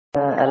ឥ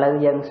ឡូវ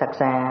យើងសិក្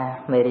សា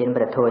មេរៀន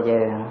ព្រះធម៌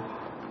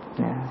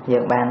យើ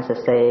ងបានសរ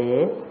សេរ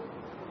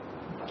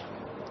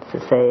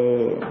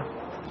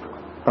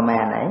ប្រមា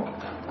ណហើយ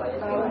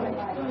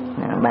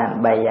បាន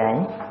3ហើយ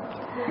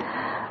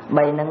3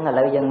ហ្នឹងឥ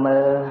ឡូវយើងមើ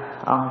ល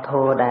អង្គធ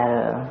ម៌ដែល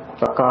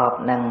ប្រកប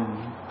នឹង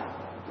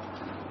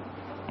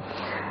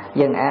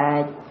យើងអា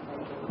ច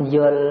យ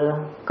ល់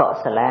កុ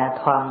សលា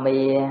ធម្មា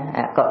អ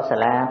កុស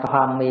លាធ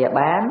ម្មា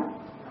បាន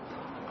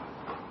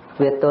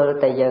វាទល់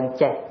តែយើង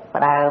ចេះ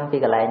ផ្ដើមពី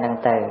កន្លែងហ្នឹង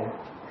ទៅ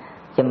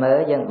ចាំមើល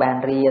យើងបាន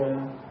រៀន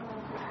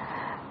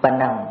ប៉ុណ្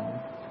ណឹង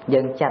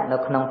យើងចាត់នៅ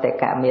ក្នុងតេ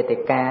កមេតិ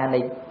កានៃ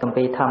គម្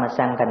ពីរធម្មស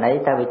ង្កណី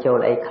តើវាចូល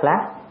អីខ្លះ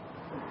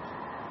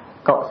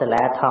កុស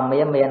លាធម្មា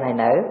មានហើយ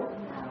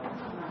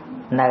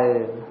នៅ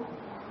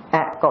អ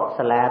កុស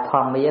លាធ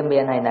ម្មាមា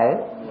នហើយនៅ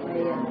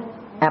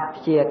អព្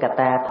យាក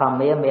តាធម្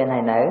មាមានហើ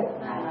យនៅ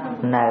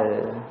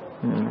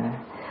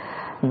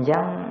អញ្ចឹ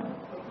ង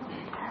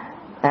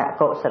អ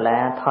កុសលា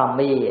ធម្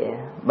មា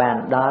បាន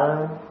ដល់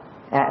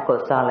អកុ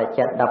សល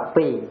ចិត្ត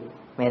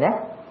12មែនទេ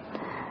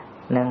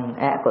និង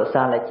អកុស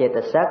លចេត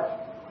សិក20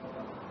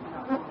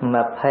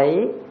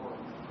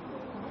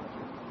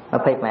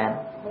បាន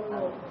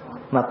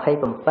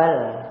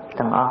27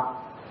ទាំងអស់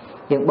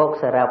យើងបូក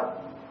សរុប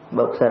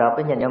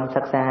វិញញាតិញោម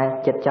សិក្សា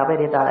ចិត្តចប់ឯ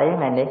រៀនដល់អី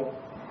ថ្ងៃនេះ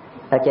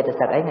ដល់ចេត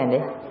សិកអីថ្ងៃ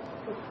នេះ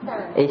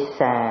អ៊ី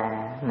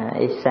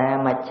សា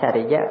មច្ឆ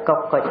រិយៈកុ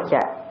កច្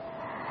ចៈ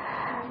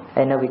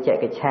ហើយនៅវិជ្ជ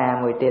កិច្ឆា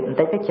មួយទៀតបន្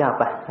តិចទៅចប់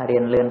រៀ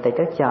នលឿនបន្តិច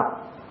ទៅចប់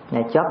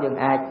យើង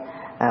អាច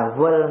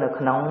វិលនៅ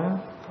ក្នុង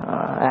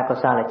អកុ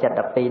សលចិត្ត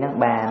12ហ្នឹង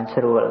បាន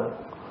ស្រួល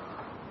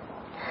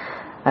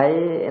ហើយ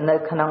នៅ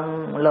ក្នុង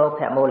លោ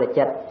ភៈមូល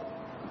ចិត្ត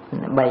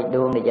3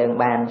ដួងដែលយើង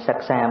បានសិ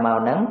ក្សាមក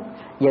ហ្នឹង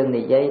យើង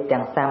និយាយ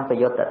ទាំងសម្ព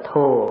យុត្តធ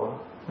ម៌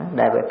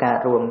ដែលវាកើត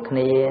រួមគ្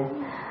នា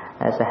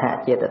សហ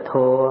ចេតធ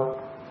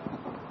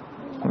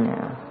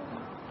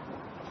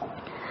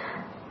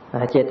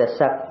ម៌ចេត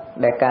សិក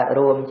ដែលកើត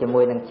រួមជាមួ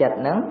យនឹងចិត្ត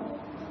ហ្នឹង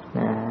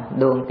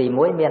ដួងទី1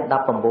មាន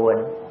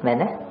19មែ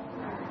នទេ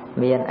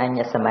មានអញ្ញ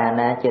សមា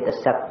ណាចេត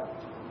សិក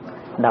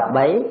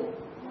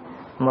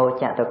13មោ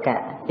ចតុកៈ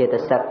ចេត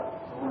សិក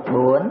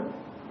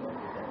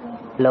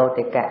4លោ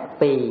តិកៈ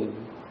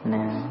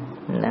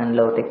2ណា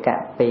លោតិកៈ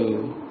2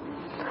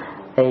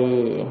ហើយ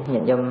ញា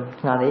តិញោម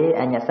ឆ្ងល់នេះ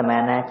អញ្ញសមា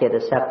ណាចេត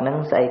សិកហ្នឹង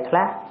ស្អីខ្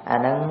លះអា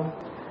ហ្នឹង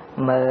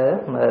មើល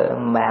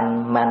បាន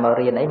មក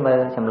រៀនអីមើល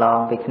ចម្លង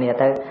ពីគ្នា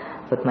ទៅ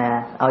ពុទ្ធមក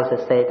ឲ្យសរ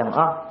សេរទាំងអ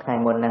ស់ថ្ងៃ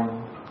មុនហ្នឹង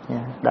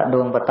ដល់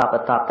ដួងបន្តទៅ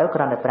គ្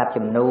រាន់តែប្រាប់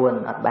ចំនួន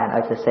អត់បាន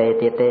ឲ្យសរសេរ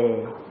ទៀតទេ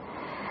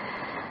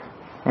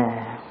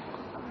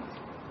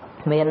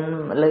មាន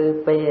លើ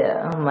ពី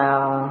មក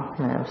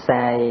ផ្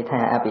សាយថា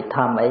អភិធ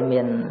ម្មអី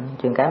មាន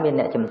ជាងកាមាន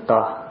អ្នកចំទា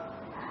ស់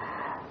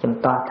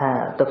ថា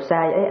ទៅផ្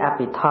សាយអីអ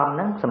ភិធម្មហ្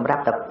នឹងសម្រា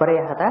ប់តែព្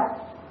រះតា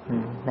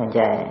តែ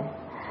ចែ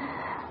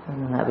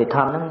អភិធ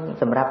ម្មហ្នឹង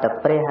សម្រាប់តែ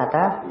ព្រះ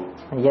តា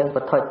យើង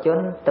ពុទ្ធជន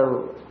ទៅ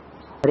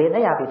រៀន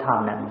អីអភិធ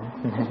ម្មហ្នឹង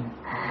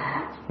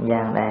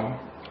យ៉ាងដែរ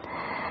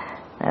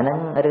អាហ្នឹង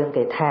រឿង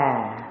គេថា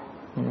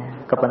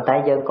ក៏ប៉ុន្តែ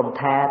យើងកុំ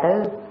ថាទៅ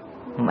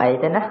មិនអី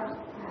ទេណា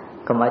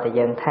កុំឲ្យតែ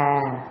យើងថា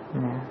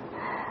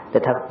តែ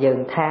ថាយើង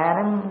ថាហ្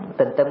នឹង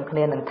ទន្ទឹមគ្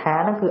នានឹងថា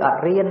ហ្នឹងគឺអត់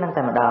រៀនហ្នឹង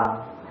តែម្ដង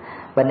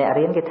បើអ្នក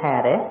រៀនគេថា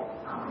ទេ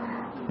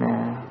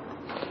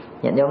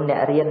ញាតិញោមអ្នក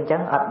រៀនអញ្ចឹ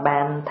ងអត់បា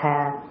នថា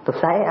ទុ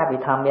ស័យអភិ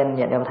ធម្មមាន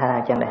ញាតិញោមថាអ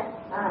ញ្ចឹងដែរ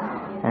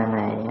អា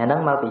ហ្នឹង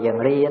មកពីយើង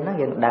រៀនហ្នឹង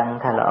យើងដឹង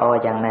ថាល្អ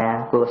យ៉ាងណា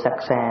គួរសិ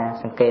ក្សា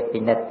សង្កេត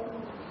ពិនិត្យ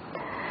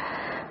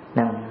ហ្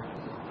នឹង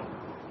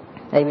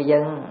ហើយវាយើ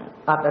ង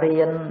អត់រៀ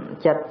ន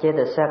ចិត្តចេត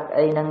សិក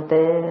អីហ្នឹង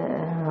ទេ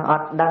អ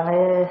ត់ដឹង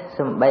ទេ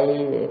សំបី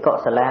កុ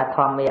សលាធ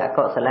ម្មាអ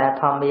កុសលា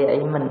ធម្មាអី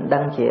មិនដឹ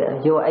ងជា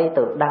យកអី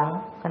ទៅដឹង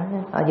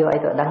យកអី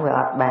ទៅដឹងវា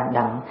អត់បាន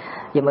ដឹង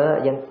យើង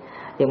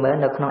មើល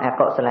នៅក្នុងអ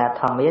កុសលា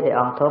ធម្មាដែល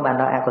អង្គធម៌បាន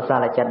ដល់អកុស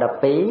លចិត្ត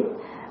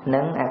12និ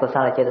ងអកុស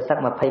លចេតសិក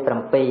27ឥ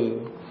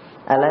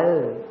ឡូវ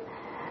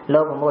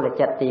លោភមូល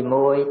ចិត្តទី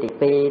1ទី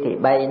2ទី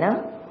3ហ្នឹង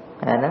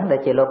អាហ្នឹងដែល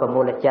ជាលោភ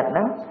មូលចិត្តហ្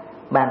នឹង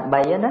បាន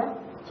3ណា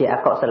ជាអ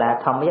កុសលា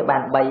ធម្មាបា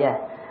ន3ហើយ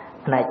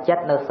ផ្នែកចិត្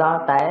តនៅស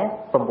ល់តែ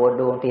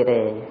9ដួងទៀត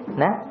ទេ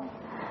ណា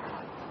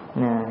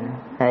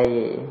ហើយ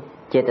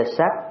ចេត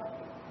សិក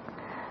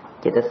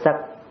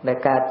ដែល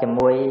កើតជា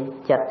មួយ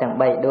ចិត្តទាំង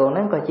3ដួងហ្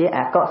នឹងក៏ជាអ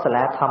កុស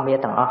លាធម្មា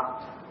ទាំងអស់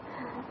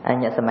អ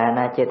ញ្ញសមា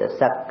ណាចេត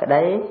សិកក្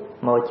តី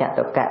មោច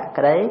តុកៈ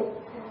ក្តី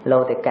លោ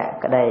តិកៈ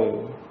ក្តី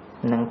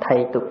និងថៃ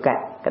ទុកៈ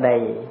ក្តី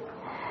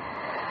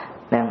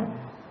នឹង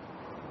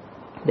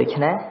ដូច្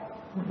នេះ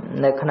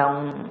នៅក្នុង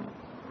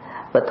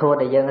ពធ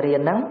ដែលយើងរៀ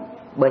នហ្នឹង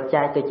បើ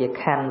ចែកទៅជា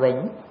ខណ្ឌវិញ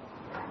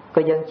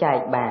ក៏យើងចែក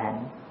បាន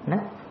ណា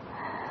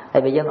ហើ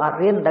យបើយើងអត់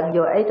រៀនដឹងយ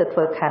កអីទៅធ្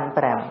វើខណ្ឌ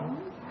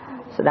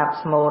5ស្ដាប់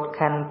ស្មូត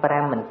ខណ្ឌ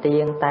5មិនទៀ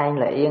ងតែង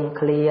លៀង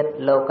ឃ្លាត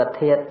លោក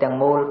ធាតុទាំង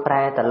មូលប្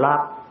រែត្រឡ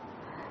ប់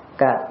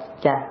កើត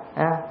ចាស់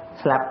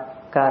ស្លាប់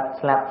កើត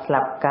ស្លា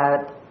ប់កើត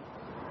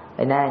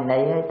ឯណាឯណី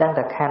ហើយตั้ง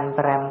តែខណ្ឌ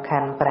5ខ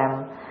ណ្ឌ5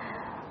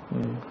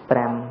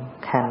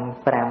ខណ្ឌ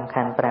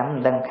5មិន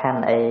ដឹងខណ្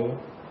ឌអី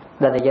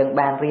ដល់តែយើង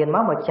បានរៀនម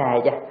កចែក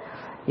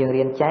យើង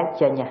រៀនចែក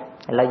ចេញឥ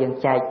ឡូវយើង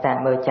ចែកតាម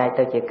មើលចែក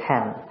ទៅជាខ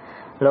ណ្ឌ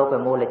លោក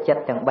មូលចិត្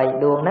តទាំង3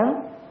ដួងហ្នឹង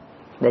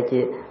ដែលជា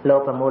លោ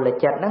ភមូល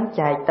ចិត្តហ្នឹង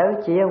ចែកទៅ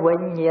ជាវិ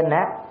ញ្ញាណ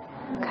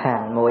ខ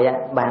ណ្ឌមួយ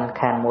បាន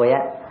ខណ្ឌមួយ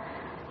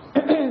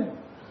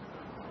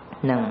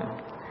ហ្នឹង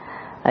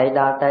ហើយដ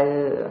ល់ទៅ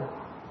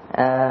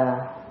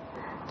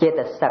ចេត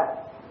សិក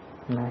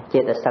ណាចេ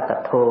តសិក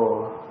ធ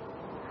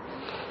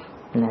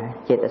ម៌ណា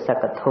ចេតសិ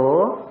កធ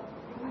ម៌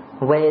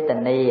វេទ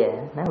នា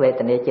ណាវេ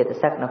ទនាចេត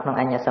សិកនៅក្នុង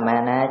អញ្ញសមា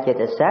ណាចេ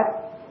តសិក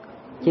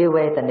ជា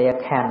វេទនា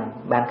ខណ្ឌ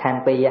បានខណ្ឌ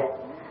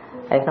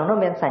2ហើយក្នុងនោះ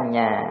មានសញ្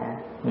ញា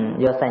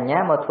យកសញ្ញា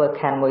មកធ្វើ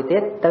ខណ្ឌមួយទៀ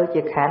តទៅ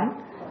ជាខណ្ឌ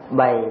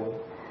3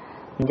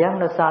អញ្ចឹង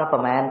នៅសល់ប្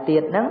រមាណទៀ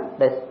តហ្នឹង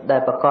ដែ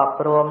លប្រកប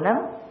ព្រមហ្នឹង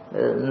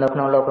នៅក្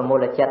នុងលោភមូ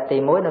លចិត្តទី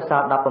1នៅស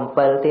ល់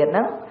17ទៀតហ្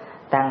នឹង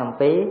តាំងអំ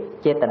ពី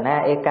ចេតនា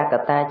ឯកក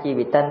តាជី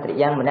វិតិន្ទ្រិ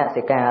យ៉ាងមន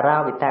សិការោ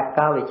វិត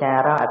កោវិចា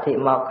រោអធិ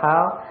មកខោ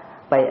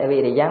បៃវិ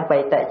រិយ៉ាងបៃ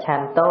តឆ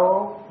ន្ទោ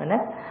ណា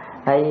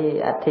ហើយ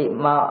អធិ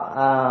មក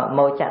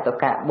មោចត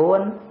កៈ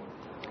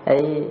4ហើ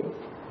យ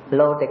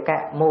លោតកៈ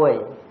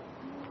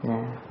1ណា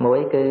មួយ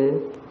គឺ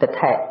ទិដ្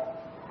ឋិ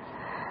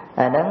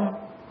អាហ្នឹង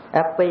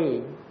2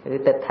គឺ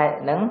ទិដ្ឋិ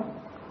ហ្នឹង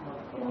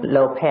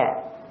លោភៈ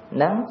ហ្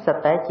នឹងសុទ្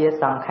ធតែជា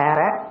សង្ខា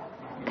រៈ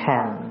ខ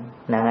ណ្ឌ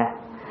ហ្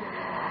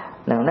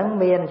នឹង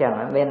មានអញ្ចឹង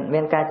មា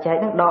នការចែក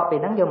ហ្នឹងដកពី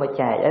ហ្នឹងយកមក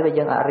ចែកហើយបើ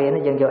យើងអត់រៀន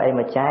យើងយកអី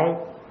មកចែក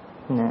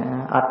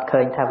អត់ឃើ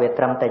ញថាវា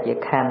ត្រឹមតែជា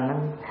ខណ្ឌហ្នឹង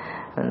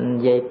និ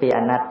យាយពីអ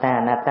នត្តា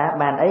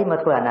បានអីមក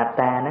ធ្វើអនត្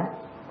តាណា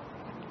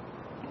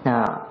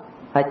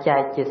ហើយចែ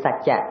កជាស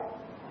ច្ចៈ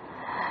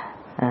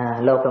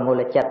លោភមូ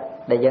លចិត្ត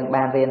ដែលយើង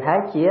បានរៀនហើយ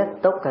ជា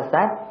ទុក្ខស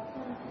ច្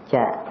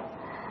ចៈ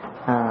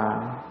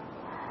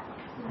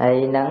ហើយ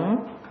នឹង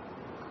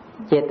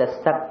ចេត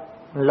សិក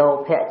លោ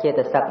ភៈចេត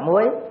សិកមួ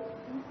យ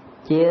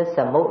ជាស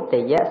មុទ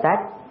យស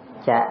ច្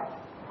ចៈ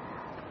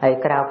ហើយ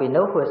ក្រៅពី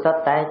នោះវាសុទ្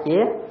ធតែ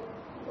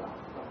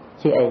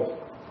ជាអី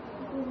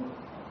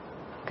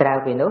ក្រៅ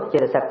ពីនោះចេ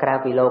តសិកក្រៅ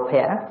ពីលោ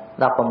ភៈ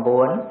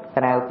19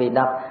ក្រៅ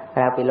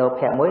ពីលោ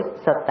ភៈមួយ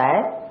សុទ្ធតែ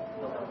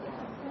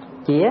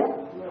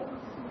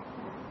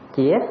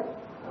ជា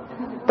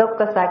ទុក្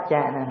ខសច្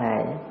ចៈហ្នឹងហើ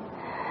យ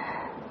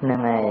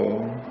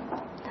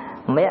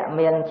មគ្គ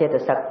មានចេត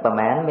សិកប្រ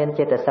មាណមាន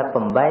ចេតសិក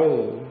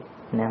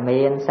8ណា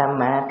មានសម្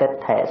មាទិដ្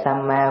ឋិស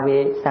ម្មាវិ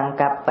សង្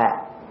កប្បៈ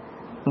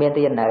មាន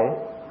រៀននៅ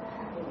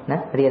ណា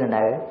រៀន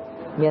នៅ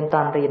មានត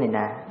ន់រៀនឯ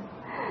ណា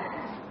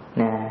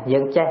យើ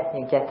ងចេះ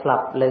ធ្លា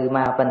ប់ឮម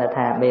កប៉ុន្តែ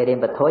ថាមេរៀន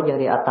ពធយើង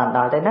រៀនអត់តន់ដ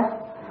ល់ទេណា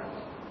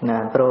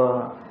ព្រោះ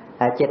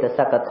ចេត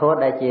សិកធម៌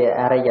ដែលជា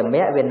អរិយម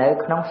គ្គវានៅ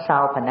ក្នុងសោ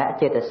ភនៈ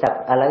ចេតសិក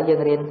ឥឡូវយើ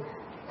ងរៀន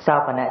សោ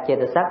ភនៈចេ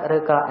តសិកឬ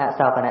ក៏អ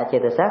សោភនៈចេ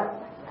តសិក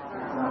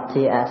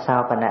ជាអសោ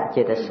ភនៈ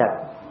ចេតសិក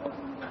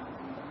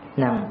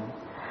ហ្នឹង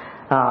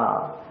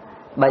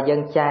បើយើ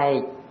ងចែ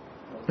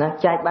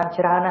កបាន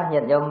ច្រើនណាស់ញា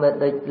តិញោមមើល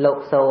ដូចលោក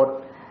សូត្រ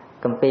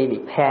គម្ពីរវិ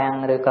ភាំង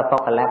ឬក៏ប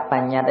កលប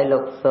ញ្ញត្តិឲ្យលោ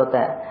កសូត្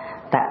រ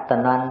តត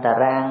នន្ត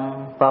រាំង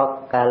ប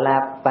កល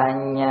ប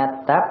ញ្ញត្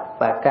ត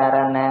បករ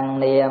ណੰ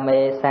នាមេ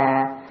សា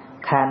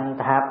ខន្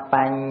ធប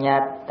ញ្ញ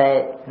ត្តិ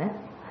ណា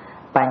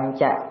ប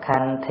ញ្ចខ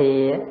ន្ធា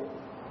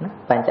ណា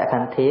បញ្ចខ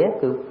ន្ធា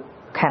គឺ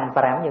ខណ្ឌ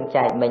5យើង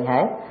ចែកមិញហើ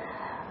យ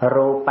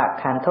រូប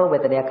ខន្ធោវេ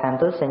ទនាខន្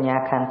ធោសញ្ញា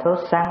ខន្ធោ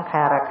សង្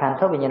ខារខន្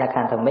ធោវិញ្ញាណខ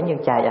ន្ធោមិញយើ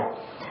ងចែក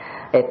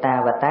អេតា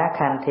វតា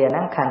ខន្ធាហ្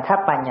នឹងខន្ធ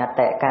បញ្ញត្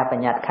តិការប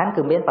ញ្ញត្តិខណ្ឌ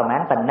គឺមានប្រមា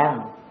ណប៉ុណ្ណឹង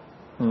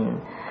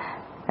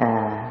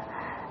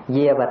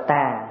យាវ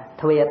តា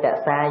ទ្វេត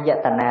សាយ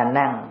តនា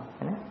ណੰ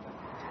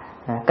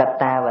ក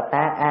តាវ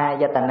តាអា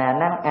យតនា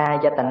ណੰអា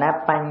យតន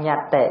បញ្ញ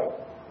ត្តិ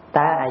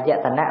តើអាយ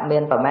តនៈមា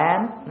នប្រមាណ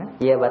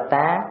យាវ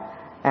តា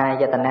អា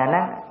យតនា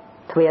ណੰ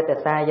ទ្វេត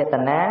សាយត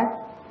នា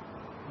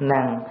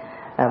ណੰ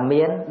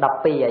មាន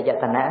12អាយ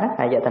តនៈណា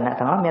អាយតនៈ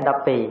ទាំងអស់មាន12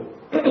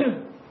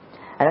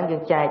អាហ្នឹងយើ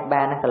ងចែក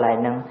បានណាកន្លែង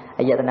ហ្នឹង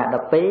អាយតនៈ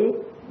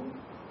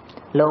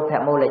12លោភ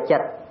មូលចិ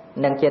ត្ត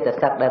និងចេត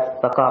សិកដែល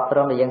ប្រកបព្រ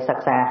មដែលយើងសិ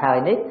ក្សាហើយ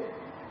នេះ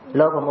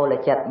លោភមូល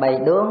ចិត្ត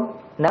3ដួង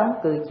ហ្នឹង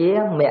គឺជា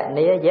ម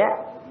នីយ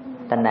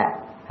តនៈ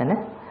ឃើញណា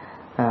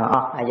អ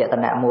ស់អាយត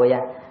នៈមួយ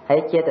ហើយ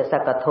ចេតសិ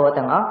កធម៌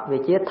ទាំងអស់វា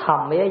ជាធ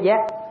ម្មាយ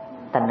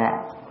តនៈ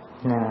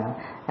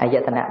អាយ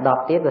តនៈ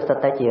10ទៀតវាសុទ្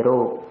ធតែជារូ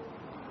ប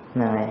ហ្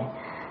នឹងហើយ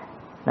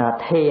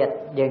ធាតុ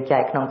យើងចែ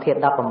កក្នុងធាតុ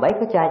18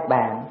ក៏ចែក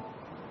បាន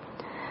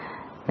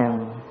ហ្នឹង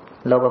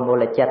លោភមូ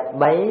លចិត្ត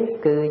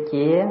3គឺ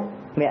ជា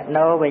ម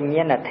នោវិញ្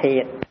ញាណធា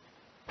តុ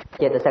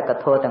ចេតសិក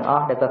ធម៌ទាំងអ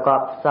ស់ដែលប្រកប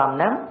ផ្សំ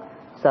ហ្នឹង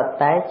សុទ្ធ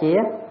តែជា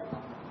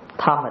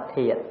ធម្ម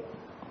ធាតុ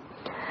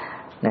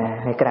ណា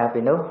ហើយក្រៅ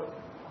ពីនោះ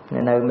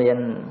នៅមាន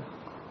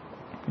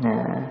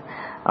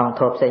អង្គ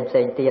ធម៌ផ្សេ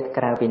ងទៀត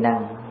ក្រៅពីហ្នឹង